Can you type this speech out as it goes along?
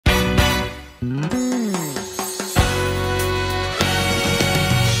I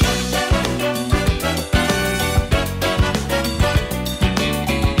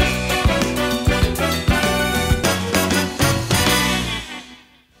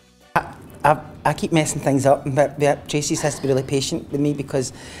keep messing things up, but Tracy has to be really patient with me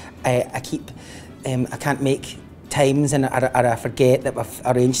because I can't make times and I forget that we've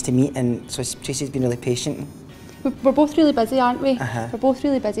arranged to meet, and so Tracy's been really patient. We're both really busy, aren't we? We're both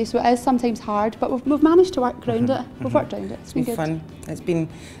really busy, so it is sometimes hard, but we've managed to work around it. We've worked around it. It's been good. Fun. It's been,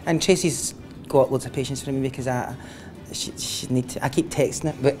 and Tracy's got loads of patience for me because she need to. I keep texting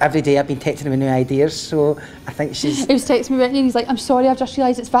her, but every day I've been texting her with new ideas, so I think she's. He was texting me and he's like, "I'm sorry, I've just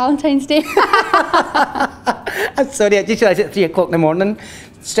realised it's Valentine's Day." I'm sorry, I just realised it's 3 o'clock in the morning.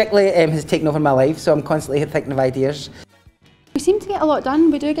 Strictly has taken over my life, so I'm constantly thinking of ideas. We seem to get a lot done.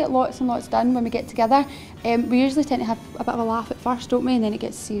 We do get lots and lots done when we get together. We usually tend to have a bit of a laugh at first, don't we? And then it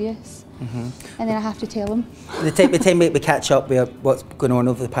gets serious. And then I have to tell him. The time we catch up with what's going on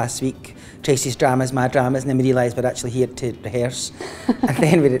over the past week, Tracy's dramas, my dramas, and then we realise we're actually here to rehearse. And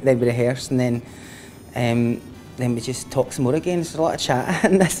then we rehearse, and then we just talk some more again. There's a lot of chat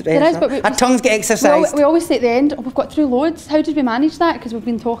in this rehearsal. Our tongues get exercised. We always say at the end, oh, we've got through loads. How did we manage that? Because we've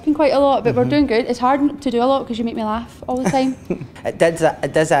been talking quite a lot, but we're doing good. It's hard to do a lot because you make me laugh all the time. It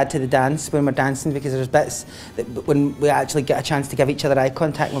does add to the dance when we're dancing, because there's bits that when we actually get a chance to give each other eye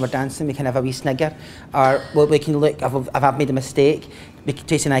contact when we're dancing, we can have a wee snigger, or we can look, if I've made a mistake,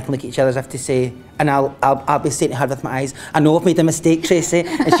 Tracy and I can look at each other as if to say, and I'll be saying to her with my eyes, I know I've made a mistake, Tracy,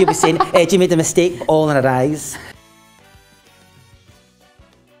 and she'll be saying, you made a mistake, but all in her eyes.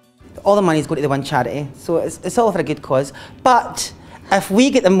 All the money's going to the one charity, so it's all for a good cause. But if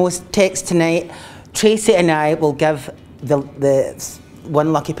we get the most texts tonight, Tracy and I will give the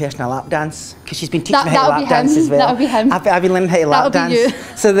one lucky person a lap dance, because she's been teaching me how to lap dance as well. That'll be him. I've been learning how to lap dance. That'll be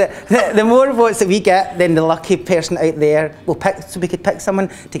you. So the more votes that we get, then the lucky person out there will pick. So we could pick someone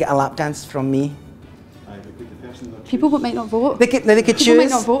to get a lap dance from me. People might not vote. They could choose. People might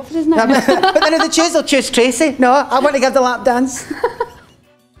not vote for us now. But then if they choose, they'll choose Tracy. No, I want to give the lap dance.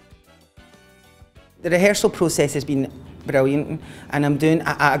 The rehearsal process has been brilliant, and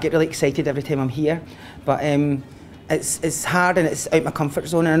I get really excited every time I'm here, but it's hard and it's out my comfort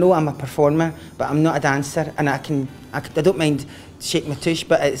zone, and I know I'm a performer, but I'm not a dancer, and I don't mind shaking my tush,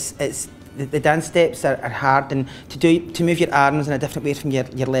 but the dance steps are hard, and to move your arms in a different way from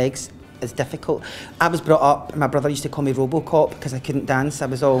your legs is difficult. I was brought up, my brother used to call me Robocop because I couldn't dance.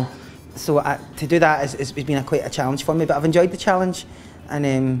 To do that has been quite a challenge for me, but I've enjoyed the challenge,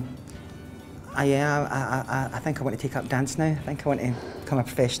 and I think I want to take up dance now. I think I want to become a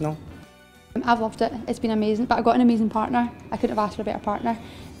professional. I've loved it. It's been amazing, but I've got an amazing partner. I couldn't have asked for a better partner.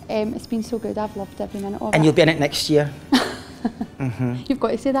 It's been so good. I've loved every minute of it. And you'll be in it next year. You've got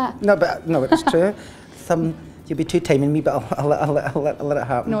to say that. No, but it's true. You'll be too timing me, but I'll let it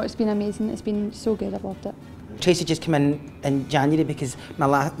happen. No, it's been amazing. It's been so good. I've loved it. Tracy just came in January because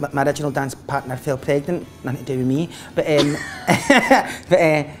my original dance partner fell pregnant. Nothing to do with me, but.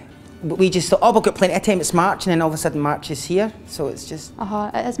 We just thought, oh, we've got plenty of time, it's March, and then all of a sudden March is here, so it's just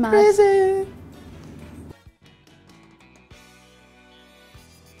it is mad. Crazy.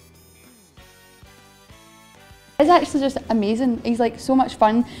 It's actually just amazing. He's like so much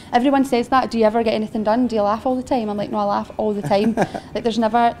fun. Everyone says that. Do you ever get anything done? Do you laugh all the time? I'm like, no, I laugh all the time. Like we're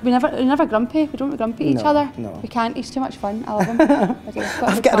never grumpy. We don't get grumpy at each other. No. We can't. He's too much fun. I love him.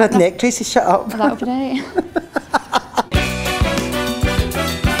 I've got a red neck, Tracy, shut up. That'll be right.